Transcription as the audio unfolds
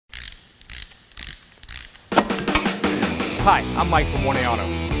Hi, I'm Mike from 1A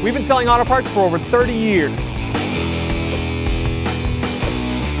Auto. We've been selling auto parts for over 30 years.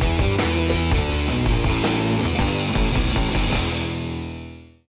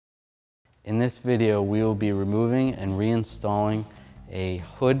 In this video, we will be removing and reinstalling a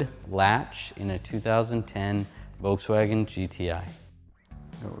hood latch in a 2010 Volkswagen GTI.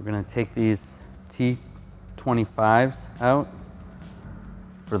 We're going to take these T25s out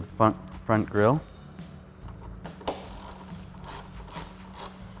for the front grille.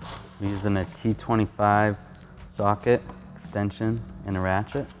 We're using a T25 socket, extension, and a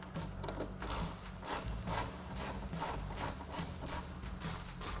ratchet.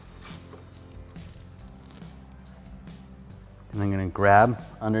 And I'm going to grab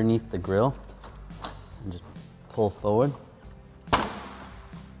underneath the grille and just pull forward.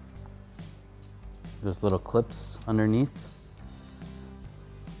 There's little clips underneath.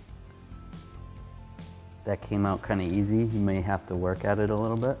 That came out kind of easy. You may have to work at it a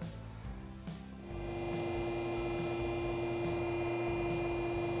little bit.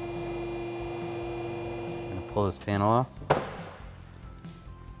 I'm going to pull this panel off.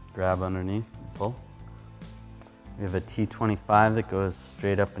 Grab underneath and pull. We have a T25 that goes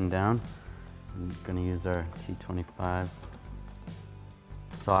straight up and down. I'm going to use our T25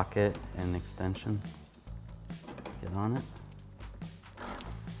 socket and extension. Get on it.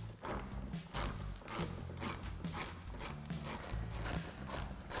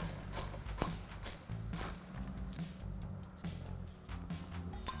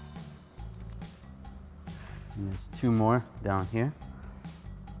 And there's two more down here.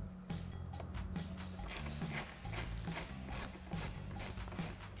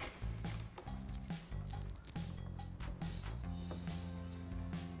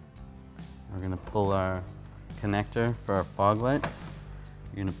 We're going to pull our connector for our fog lights.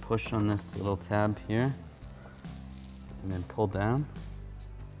 You're going to push on this little tab here and then pull down.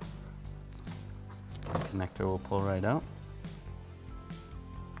 The connector will pull right out.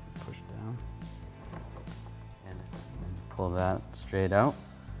 Push down and pull that straight out.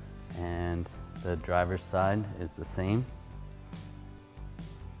 And the driver's side is the same.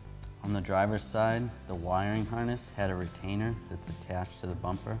 On the driver's side, the wiring harness had a retainer that's attached to the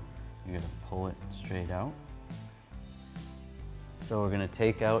bumper. You're going to pull it straight out. So we're going to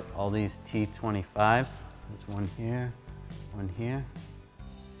take out all these T25s. There's one here, one there,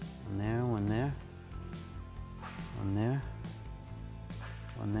 one there, one there,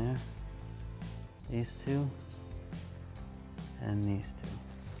 one there, these two, and these two.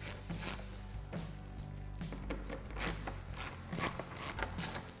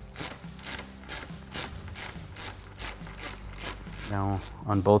 Now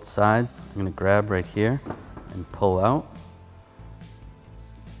on both sides, I'm going to grab right here and pull out.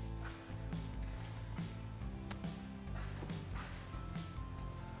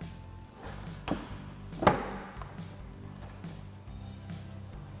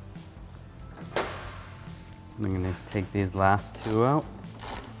 I'm going to take these last two out.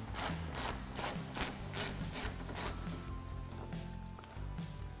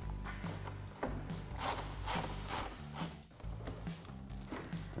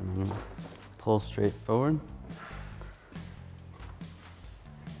 Pull straight forward.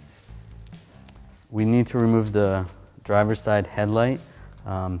 We need to remove the driver's side headlight.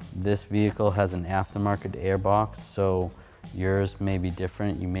 This vehicle has an aftermarket airbox, so yours may be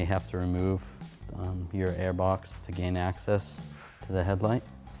different. You may have to remove your airbox to gain access to the headlight.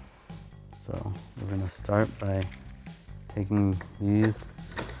 So we're going to start by taking these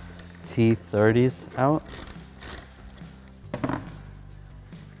T30s out.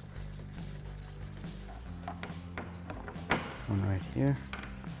 One right here.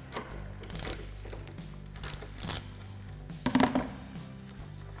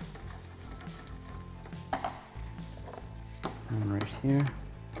 One right here.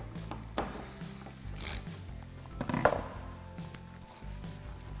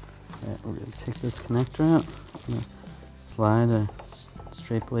 Okay, we're going to take this connector out. I'm going to slide a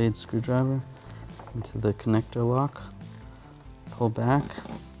straight blade screwdriver into the connector lock. Pull back.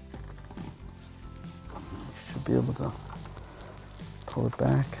 You should be able to pull it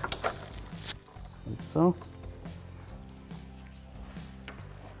back, like so.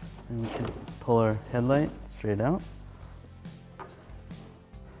 And we can pull our headlight straight out.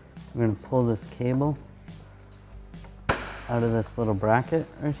 We're going to pull this cable out of this little bracket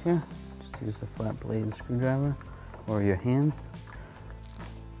right here. Just use a flat blade screwdriver or your hands.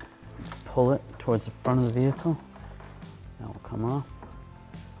 Just pull it towards the front of the vehicle. That will come off.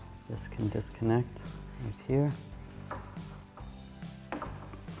 This can disconnect right here.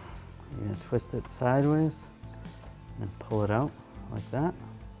 You're going to twist it sideways and pull it out like that.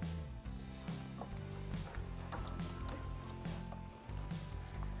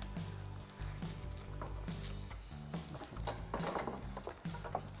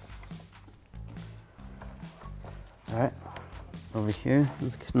 All right, over here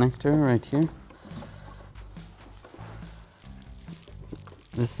is a connector right here.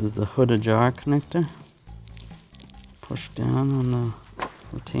 This is the hood ajar connector. Push down on the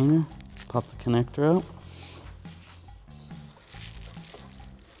retainer, pop the connector out.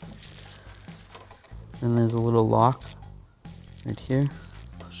 Then there's a little lock right here.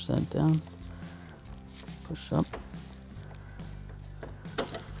 Push that down, push up,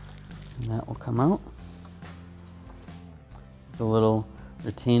 and that will come out. There's a little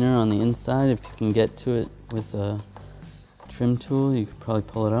retainer on the inside. If you can get to it with a trim tool, you could probably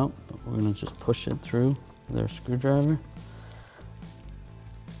pull it out, but we're gonna just push it through with our screwdriver.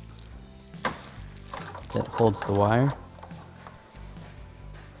 That holds the wire.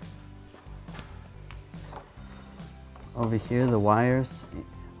 Over here, the wires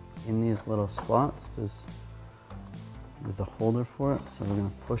in these little slots, there's a holder for it, so we're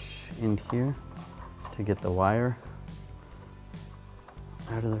gonna push in here to get the wire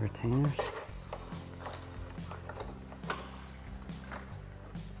out of the retainers.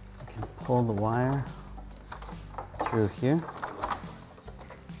 We can pull the wire through here.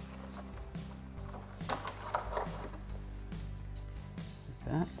 Like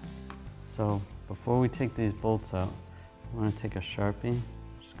that. So before we take these bolts out, we want to take a Sharpie,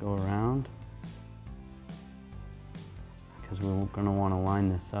 just go around, because we're going to want to line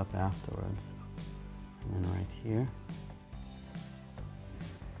this up afterwards. And then right here.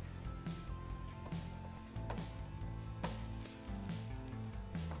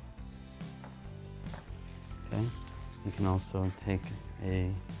 Okay, you can also take a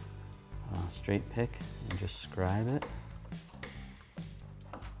straight pick and just scribe it.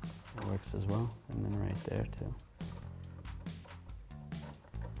 It works as well, and then right there too.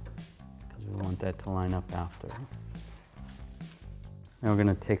 We want that to line up after. Now we're going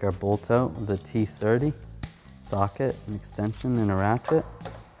to take our bolts out with a T30 socket, an extension, and a ratchet.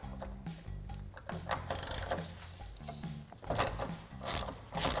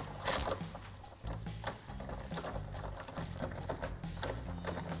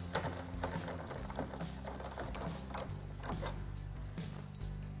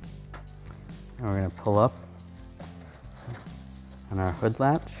 Now we're going to pull up on our hood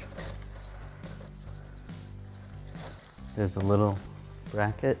latch. There's a little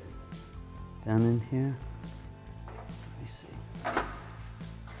bracket down in here. Let me see.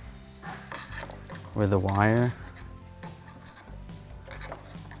 Where the wire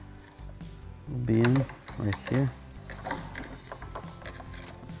will be in, right here.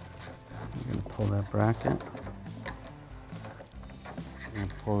 I'm going to pull that bracket. I'm going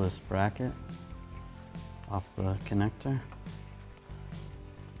to pull this bracket off the connector.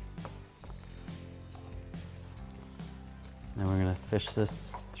 Then we're going to fish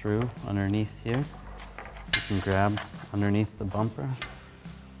this through underneath here. You can grab underneath the bumper.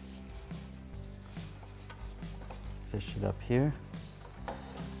 Fish it up here.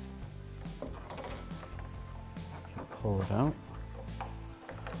 Pull it out.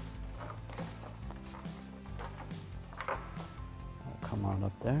 It'll come on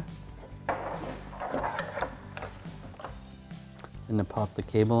up there. Then to pop the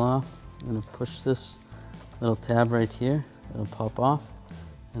cable off, I'm going to push this little tab right here. It'll pop off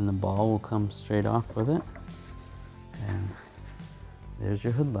and the ball will come straight off with it. And there's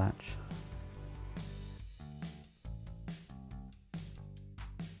your hood latch.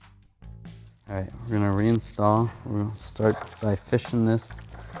 All right, we're gonna reinstall. We'll start by fishing this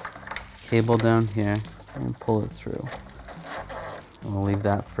cable down here and pull it through. And we'll leave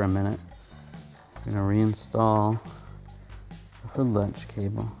that for a minute. We're gonna reinstall the hood latch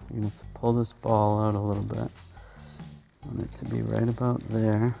cable. You're gonna have to pull this ball out a little bit. I want it to be right about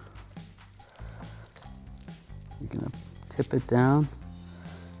there. You're gonna tip it down.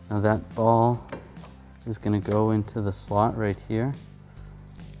 Now that ball is gonna go into the slot right here.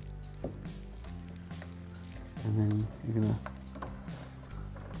 And then you're gonna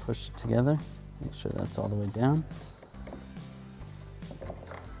push it together. Make sure that's all the way down.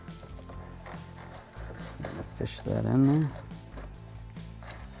 I'm gonna fish that in there.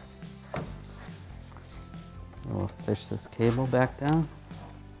 We'll fish this cable back down,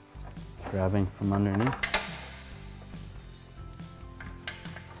 grabbing from underneath.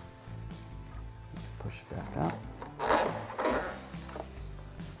 Push it back out.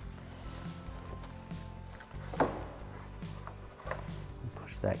 And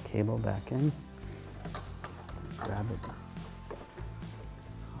push that cable back in. grab it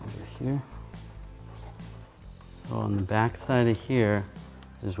over here. So on the back side of here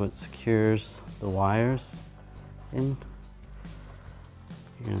is what secures the wires in.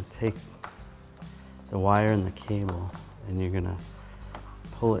 You're going to take the wire and the cable and you're going to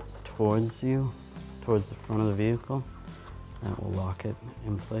pull it towards you, towards the front of the vehicle. That will lock it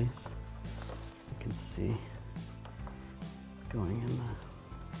in place. You can see it's going in there,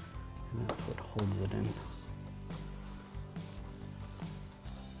 and that's what holds it in.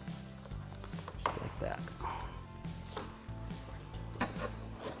 Just like that.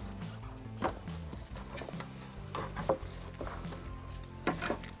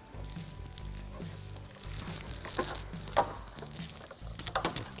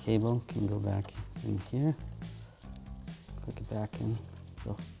 This cable can go back in here. Click it back in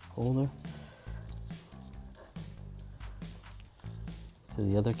the holder to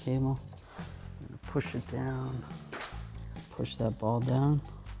the other cable. Push it down, push that ball down,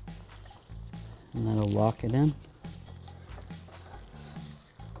 and that'll lock it in.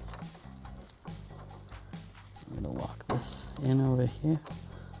 I'm gonna lock this in over here.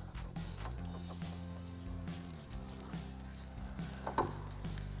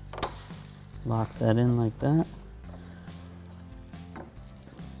 Lock that in like that.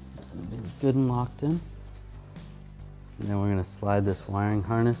 Good and locked in. And then we're going to slide this wiring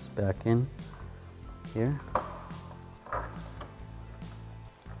harness back in here.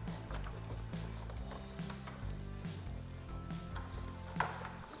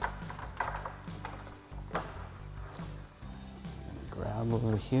 Grab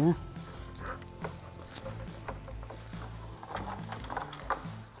over here.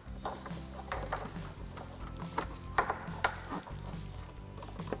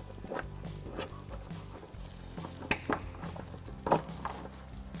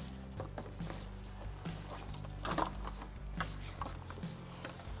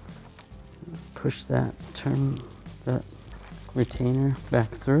 Push that, turn that retainer back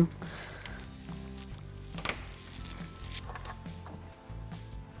through.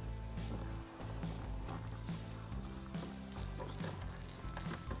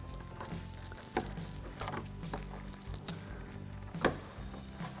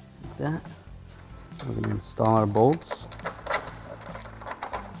 Like that. We're going to install our bolts.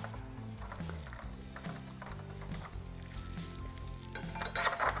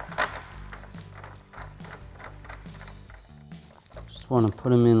 Want to put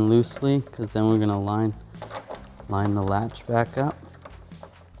them in loosely because then we're going to line the latch back up.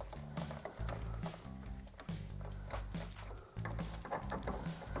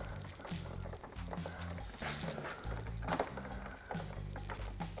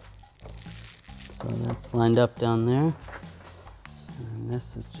 So that's lined up down there, and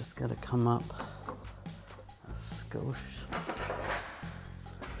this has just got to come up a skosh.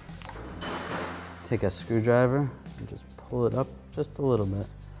 Take a screwdriver and just pull it up just a little bit,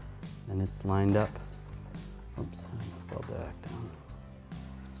 and it's lined up. Oops, I fell back down.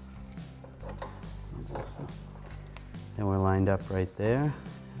 Snug this up. And we're lined up right there,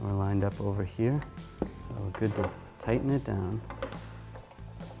 and we're lined up over here. So we're good to tighten it down.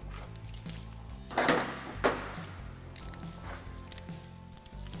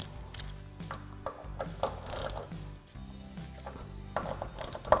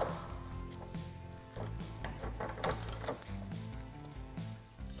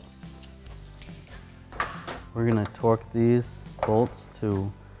 We're going to torque these bolts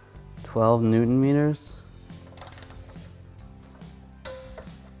to 12 Newton meters.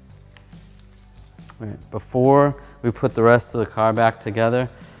 Right, before we put the rest of the car back together,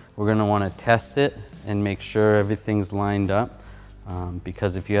 we're going to want to test it and make sure everything's lined up.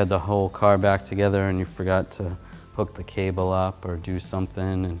 Because if you had the whole car back together and you forgot to hook the cable up or do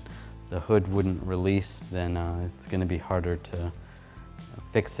something and the hood wouldn't release, then it's going to be harder to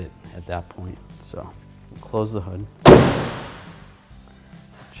fix it at that point. So. Close the hood.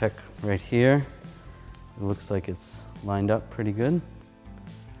 Check right here. It looks like it's lined up pretty good.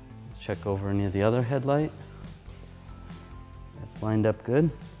 Check over near the other headlight. It's lined up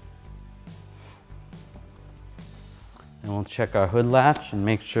good. And we'll check our hood latch and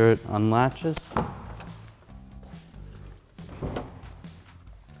make sure it unlatches.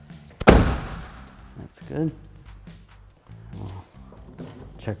 That's good.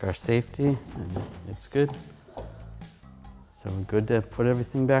 Check our safety, and it's good. So we're good to put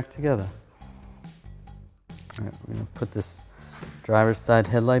everything back together. All right, we're gonna put this driver's side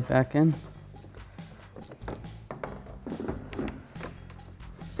headlight back in.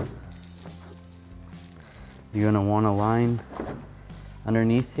 You're gonna want a line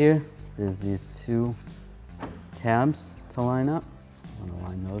underneath here. There's these two tabs to line up. I'm gonna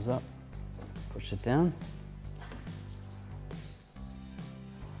line those up, push it down.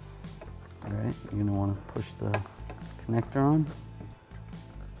 All right, you're gonna wanna push the connector on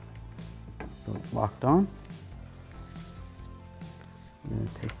so it's locked on. You're gonna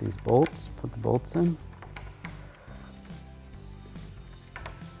take these bolts, put the bolts in.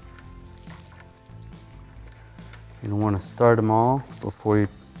 You're gonna wanna start them all before you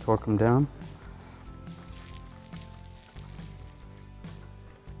torque them down.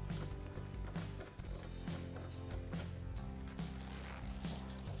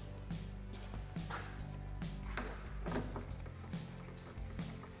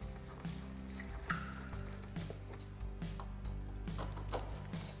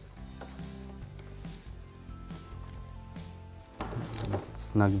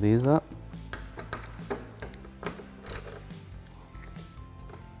 Snug these up.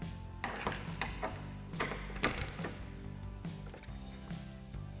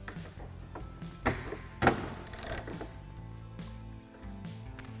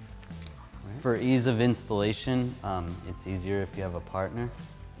 For ease of installation, it's easier if you have a partner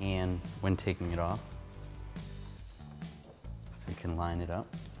and when taking it off. So you can line it up.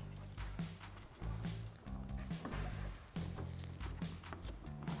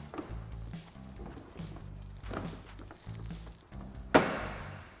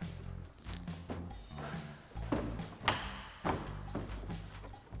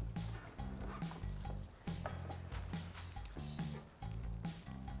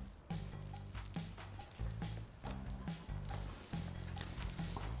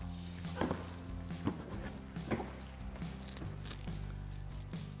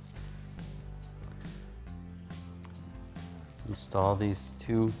 Install these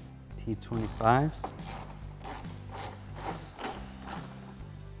two T25s.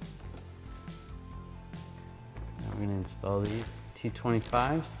 Now we're going to install these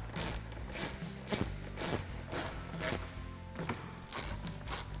T25s.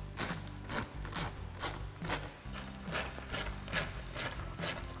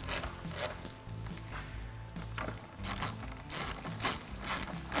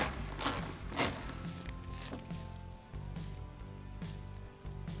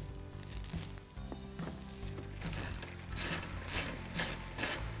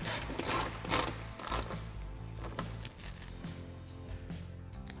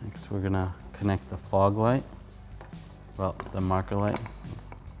 Next, we're gonna connect the fog light, well, the marker light.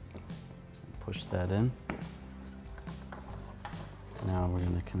 Push that in. Now we're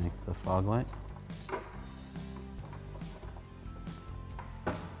gonna connect the fog light.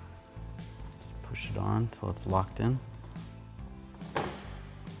 Just push it on until it's locked in.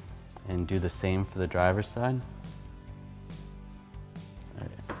 And do the same for the driver's side. All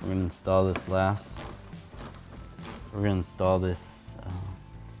right, we're gonna install this last. We're gonna install this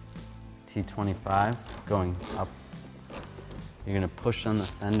T25 going up. You're gonna push on the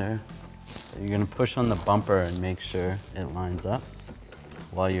fender. You're gonna push on the bumper and make sure it lines up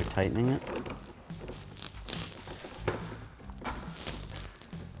while you're tightening it.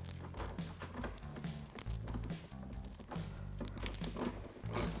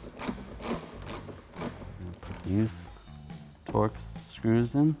 Put these Torx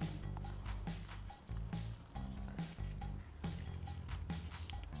screws in.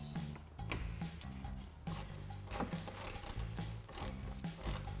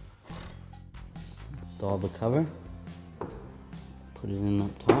 Install the cover, put it in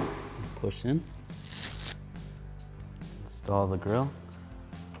up top, and push in. Install the grill.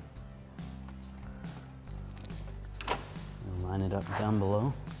 And line it up down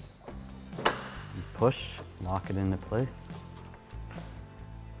below. And push, lock it into place.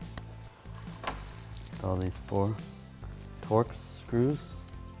 Install these 4 Torx screws.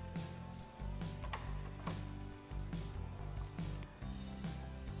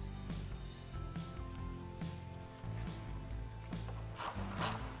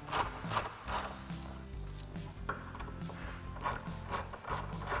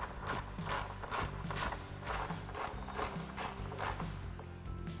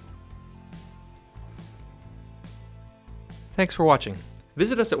 Thanks for watching.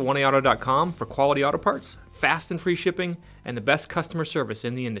 Visit us at oneauto.com for quality auto parts, fast and free shipping, and the best customer service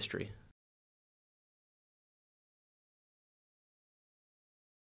in the industry.